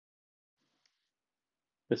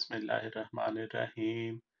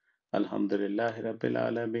Bismillahirrahmanirrahim. Alhamdulillahi Rabbil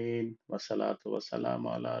Alameen. Wassalatu wassalamu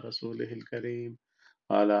ala Rasulihil Kareem.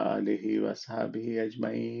 Ala alihi wa sahbihi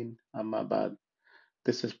ajma'in. Amma ba'd.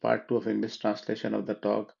 This is part 2 of English translation of the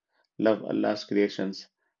talk Love Allah's Creations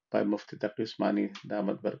by Mufti Taqi Usmani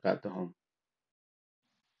Damat Barakatuhum.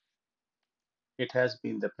 It has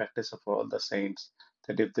been the practice of all the saints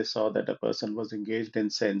that if they saw that a person was engaged in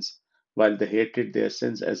sins, while they hated their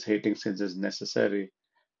sins as hating sins is necessary,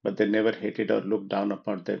 but they never hated or looked down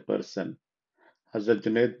upon that person. Hazrat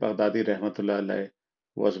Junaid Baghdadi Rahmatullah alayh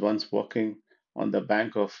was once walking on the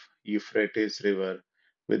bank of Euphrates River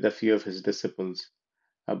with a few of his disciples.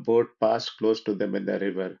 A boat passed close to them in the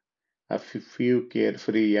river. A few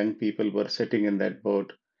carefree young people were sitting in that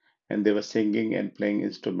boat and they were singing and playing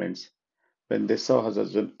instruments. When they saw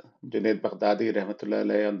Hazrat Junaid Baghdadi Rahmatullah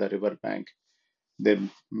alayh on the river bank, they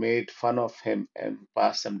made fun of him and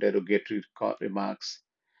passed some derogatory remarks.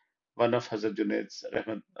 One of Hazrat Junaid's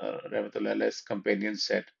Rahmatullah alayhi's companions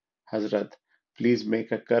said, Hazrat, please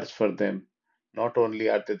make a curse for them. Not only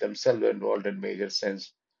are they themselves involved in major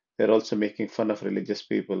sins, they are also making fun of religious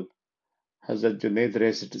people. Hazrat Junaid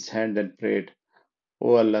raised his hand and prayed,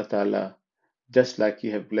 O Allah Ta'ala, just like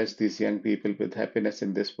you have blessed these young people with happiness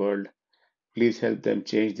in this world, please help them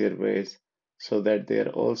change their ways so that they are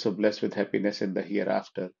also blessed with happiness in the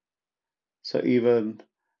hereafter. So even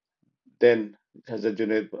then, Hazrat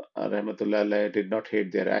Junaid Rahmatullah alayhi did not hate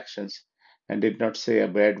their actions and did not say a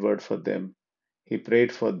bad word for them. He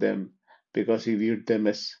prayed for them because he viewed them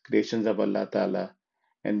as creations of Allah Ta'ala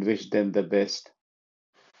and wished them the best.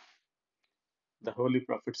 The Holy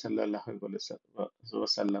Prophet Sallallahu Alaihi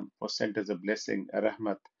Wasallam was sent as a blessing, a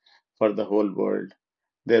rahmat for the whole world.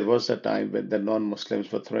 There was a time when the non-Muslims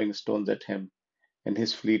were throwing stones at him and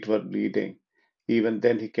his feet were bleeding. Even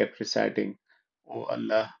then he kept reciting, O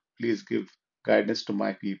Allah, please give guidance to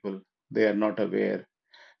my people. They are not aware.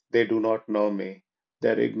 They do not know me.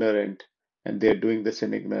 They are ignorant and they are doing this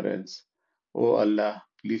in ignorance. O Allah,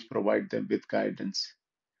 please provide them with guidance.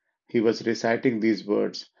 He was reciting these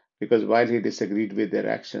words because while he disagreed with their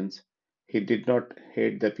actions, he did not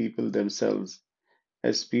hate the people themselves.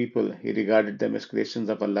 As people, he regarded them as creations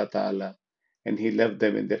of Allah Ta'ala and he loved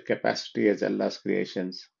them in their capacity as Allah's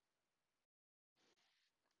creations.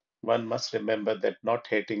 One must remember that not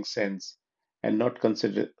hating sins and not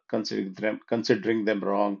considering them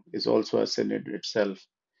wrong is also a sin in itself.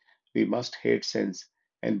 We must hate sins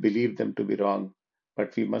and believe them to be wrong,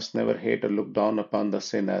 but we must never hate or look down upon the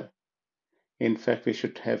sinner. In fact, we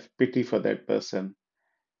should have pity for that person.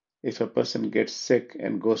 If a person gets sick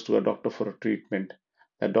and goes to a doctor for a treatment,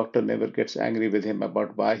 the doctor never gets angry with him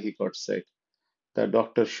about why he got sick. The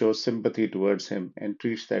doctor shows sympathy towards him and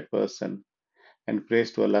treats that person and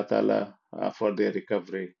prays to Allah Ta'ala for their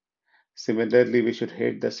recovery. Similarly, we should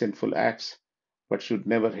hate the sinful acts, but should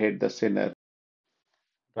never hate the sinner.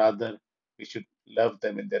 Rather, we should love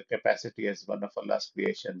them in their capacity as one of Allah's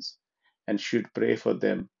creations and should pray for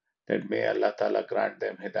them that may Allah Ta'ala grant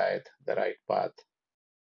them hidayat, the right path.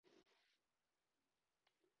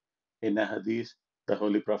 In a hadith, the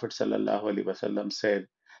Holy Prophet Sallallahu Alaihi Wasallam said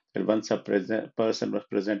that once a person was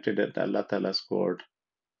presented at Allah Ta'ala's court,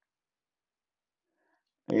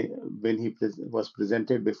 when he was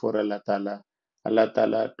presented before Allah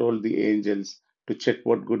Ta'ala told the angels to check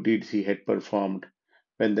what good deeds he had performed.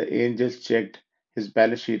 When the angels checked his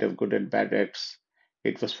balance sheet of good and bad acts,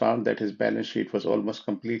 it was found that his balance sheet was almost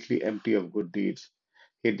completely empty of good deeds.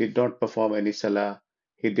 He did not perform any salah,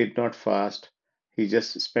 he did not fast, he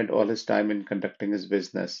just spent all his time in conducting his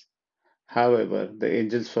business. However, the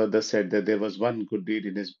angels further said that there was one good deed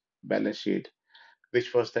in his balance sheet,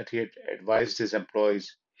 which was that he had advised his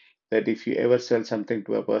employees that if you ever sell something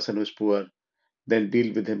to a person who's poor, then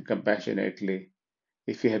deal with him compassionately.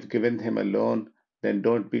 If you have given him a loan, then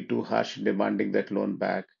don't be too harsh in demanding that loan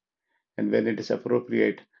back. And when it is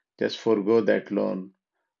appropriate, just forgo that loan.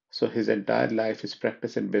 So his entire life, his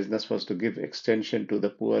practice in business was to give extension to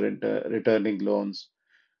the poor in returning loans,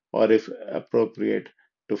 or if appropriate,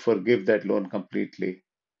 to forgive that loan completely.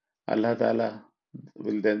 Allah Ta'ala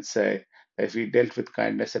will then say, if he dealt with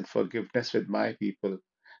kindness and forgiveness with my people,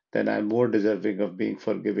 then I am more deserving of being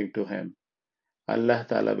forgiving to him. Allah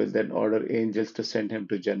Ta'ala will then order angels to send him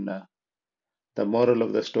to Jannah. The moral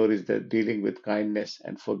of the story is that dealing with kindness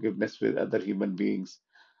and forgiveness with other human beings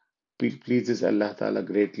pleases Allah Ta'ala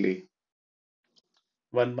greatly.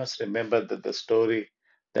 One must remember that the story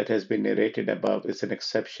that has been narrated above is an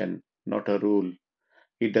exception, not a rule.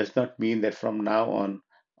 It does not mean that from now on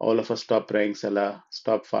all of us stop praying Salah,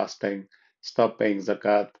 stop fasting, stop paying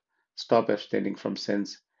zakat, stop abstaining from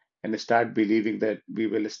sins, and start believing that we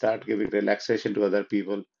will start giving relaxation to other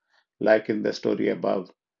people, like in the story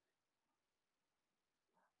above,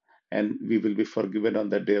 and we will be forgiven on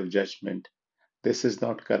the day of judgment. This is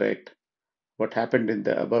not correct. What happened in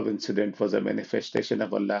the above incident was a manifestation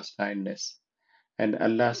of Allah's kindness, and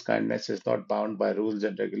Allah's kindness is not bound by rules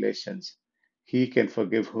and regulations. He can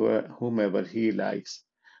forgive whomever He likes.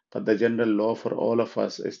 But the general law for all of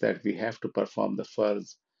us is that we have to perform the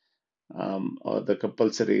farz, or the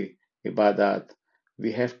compulsory ibadat.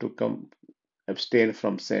 We have to abstain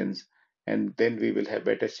from sins, and then we will have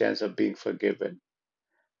better chance of being forgiven.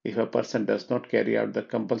 If a person does not carry out the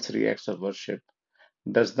compulsory acts of worship,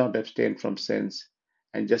 does not abstain from sins,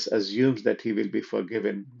 and just assumes that he will be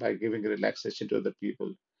forgiven by giving relaxation to other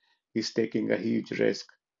people, he's taking a huge risk.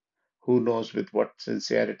 Who knows with what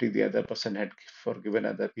sincerity the other person had forgiven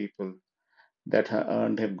other people that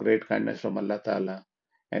earned him great kindness from Allah Ta'ala,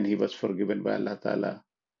 and he was forgiven by Allah Ta'ala.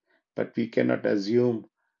 But we cannot assume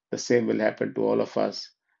the same will happen to all of us.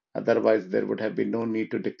 Otherwise, there would have been no need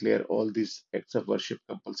to declare all these acts of worship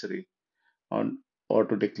compulsory on, or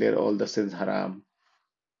to declare all the sins haram.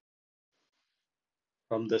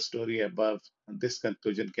 From the story above, this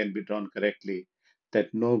conclusion can be drawn correctly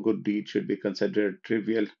that no good deed should be considered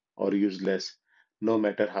trivial or useless, no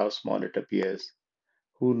matter how small it appears.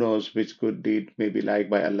 Who knows which good deed may be liked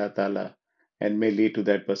by Allah Ta'ala and may lead to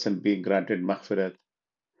that person being granted maghfirat,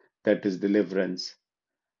 that is deliverance.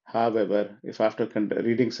 However, if after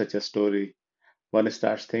reading such a story, one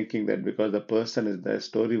starts thinking that because the person in the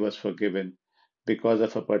story was forgiven because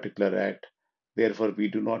of a particular act, therefore we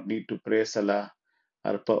do not need to pray Salah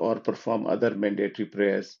or perform other mandatory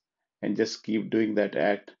prayers and just keep doing that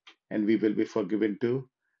act and we will be forgiven too,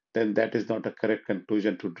 then that is not a correct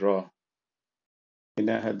conclusion to draw. In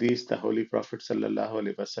a hadith, the Holy Prophet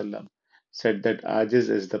ﷺ said that Ajiz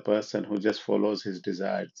is the person who just follows his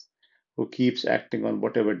desires, who keeps acting on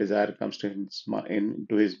whatever desire comes to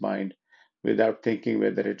into his mind without thinking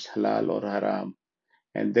whether it's halal or haram,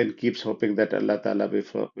 and then keeps hoping that Allah Ta'ala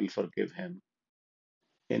will forgive him.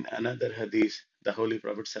 In another hadith, the Holy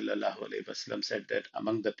Prophet ﷺ said that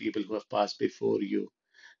among the people who have passed before you,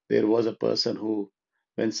 there was a person who,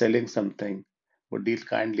 when selling something, would deal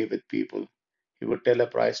kindly with people. He would tell a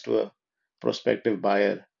price to a prospective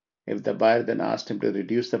buyer. If the buyer then asked him to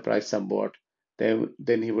reduce the price somewhat,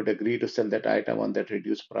 then he would agree to sell that item on that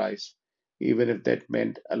reduced price, even if that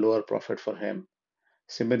meant a lower profit for him.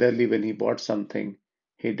 Similarly, when he bought something,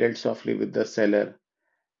 he dealt softly with the seller.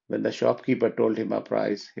 When the shopkeeper told him a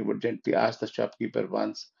price, he would gently ask the shopkeeper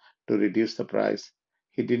once to reduce the price.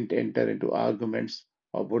 He didn't enter into arguments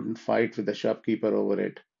or wouldn't fight with the shopkeeper over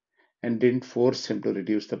it, and didn't force him to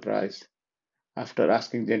reduce the price. After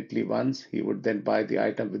asking gently once, he would then buy the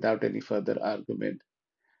item without any further argument.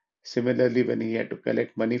 Similarly, when he had to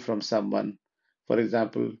collect money from someone, for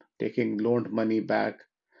example, taking loaned money back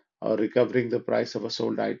or recovering the price of a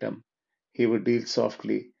sold item, he would deal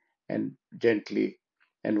softly and gently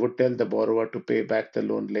and would tell the borrower to pay back the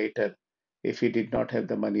loan later if he did not have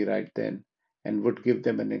the money right then, and would give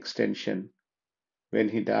them an extension. When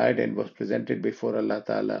he died and was presented before Allah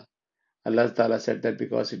Ta'ala, Allah Ta'ala said that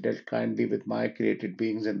because he dealt kindly with my created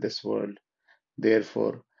beings in this world,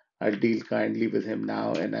 therefore I'll deal kindly with him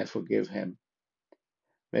now and I forgive him.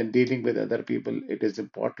 When dealing with other people, it is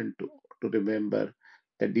important to remember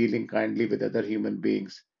that dealing kindly with other human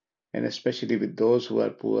beings, and especially with those who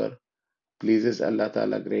are poor, pleases Allah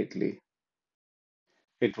Ta'ala greatly.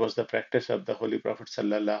 It was the practice of the Holy Prophet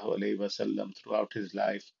ﷺ throughout his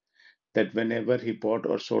life that whenever he bought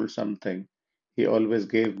or sold something, he always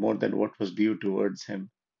gave more than what was due towards him.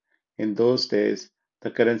 In those days,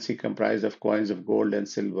 the currency comprised of coins of gold and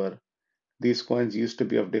silver. These coins used to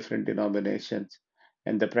be of different denominations,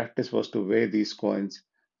 and the practice was to weigh these coins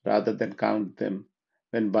rather than count them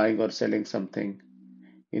when buying or selling something.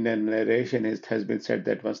 In a narration, it has been said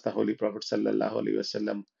that once the Holy Prophet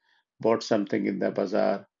ﷺ bought something in the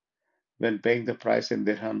bazaar, when paying the price in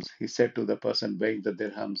dirhams, he said to the person weighing the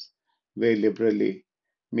dirhams, weigh liberally,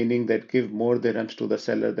 meaning that give more dirhams to the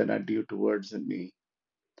seller than are due towards me.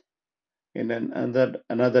 In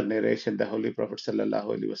another narration, the Holy Prophet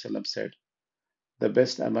ﷺ said, the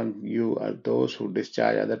best among you are those who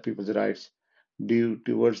discharge other people's rights due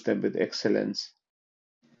towards them with excellence,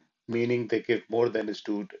 meaning they give more than is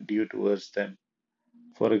due towards them.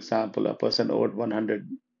 For example, a person owed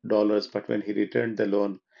 $100, but when he returned the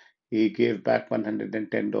loan, he gave back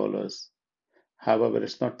 $110. However,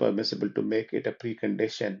 it's not permissible to make it a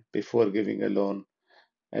precondition before giving a loan,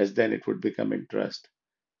 as then it would become interest.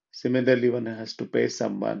 Similarly, one has to pay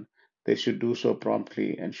someone, they should do so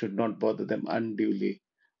promptly and should not bother them unduly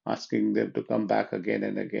asking them to come back again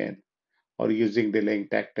and again, or using delaying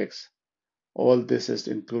tactics. All this is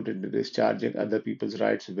included in discharging other people's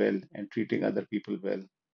rights well and treating other people well.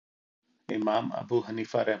 Imam Abu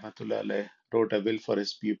Hanifa Rahmatullah alayh wrote a will for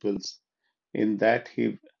his pupils. In that,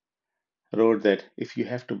 he wrote that if you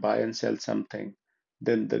have to buy and sell something,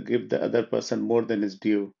 then give the other person more than is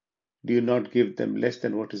due. Do not give them less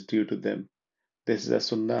than what is due to them. This is a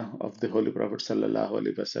sunnah of the Holy Prophet Sallallahu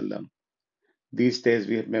Alaihi Wasallam. These days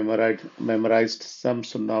we have memorized some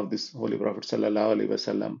sunnah of this Holy Prophet Sallallahu Alaihi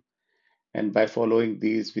Wasallam, and by following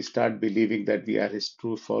these, we start believing that we are his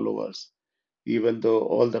true followers, even though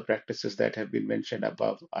all the practices that have been mentioned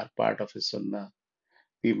above are part of his sunnah.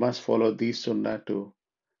 We must follow these sunnah too.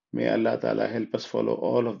 May Allah Ta'ala help us follow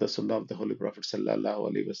all of the sunnah of the Holy Prophet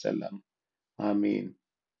Sallallahu Alaihi Wasallam. Ameen.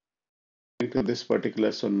 To this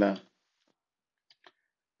particular sunnah,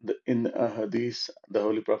 in a hadith, the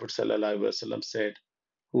Holy Prophet Sallallahu Alaihi Wasallam said,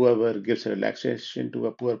 whoever gives relaxation to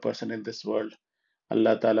a poor person in this world,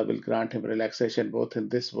 Allah Ta'ala will grant him relaxation both in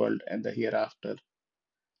this world and the hereafter.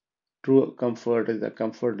 True comfort is the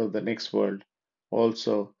comfort of the next world.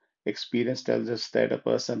 Also, experience tells us that a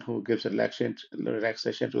person who gives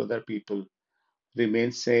relaxation to other people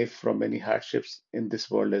remains safe from many hardships in this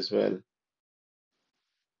world as well.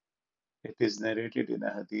 It is narrated in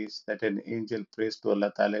a hadith that an angel prays to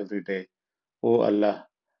Allah Ta'ala every day, O Allah,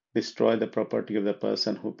 destroy the property of the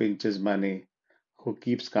person who pinches money, who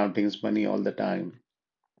keeps counting his money all the time,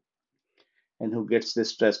 and who gets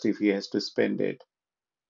distressed if he has to spend it.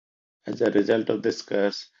 As a result of this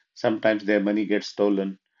curse, sometimes their money gets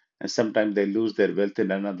stolen, and sometimes they lose their wealth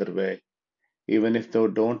in another way. Even if they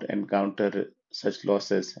don't encounter such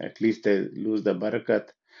losses, at least they lose the barakat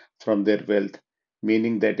from their wealth,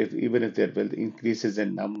 meaning that even if their wealth increases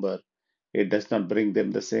in number, it does not bring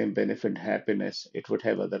them the same benefit and happiness it would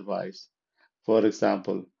have otherwise. For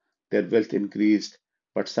example, their wealth increased,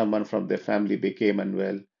 but someone from their family became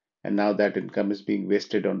unwell, and now that income is being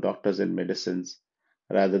wasted on doctors and medicines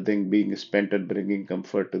rather than being spent on bringing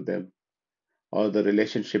comfort to them. Or the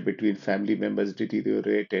relationship between family members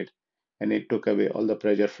deteriorated, and it took away all the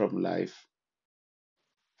pleasure from life.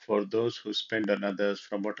 For those who spend on others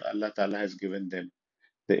from what Allah Ta'ala has given them,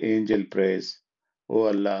 the angel prays, O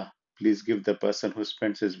Allah, please give the person who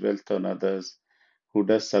spends his wealth on others, who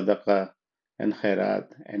does sadaqah and khairat,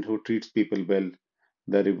 and who treats people well,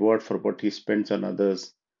 the reward for what he spends on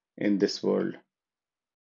others in this world.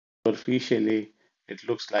 Superficially, it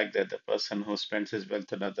looks like that the person who spends his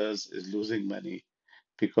wealth on others is losing money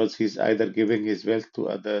because he's either giving his wealth to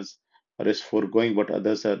others or is foregoing what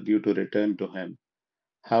others are due to return to him.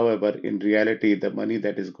 However, in reality, the money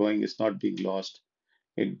that is going is not being lost.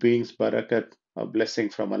 It brings barakat, a blessing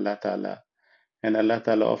from Allah Ta'ala, and Allah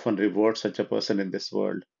Ta'ala often rewards such a person in this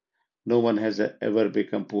world. No one has ever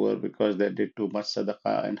become poor because they did too much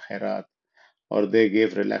sadaqah and khairat, or they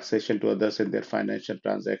gave relaxation to others in their financial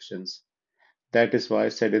transactions. That is why I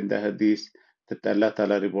said in the hadith that Allah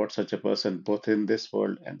Ta'ala rewards such a person both in this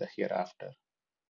world and the hereafter.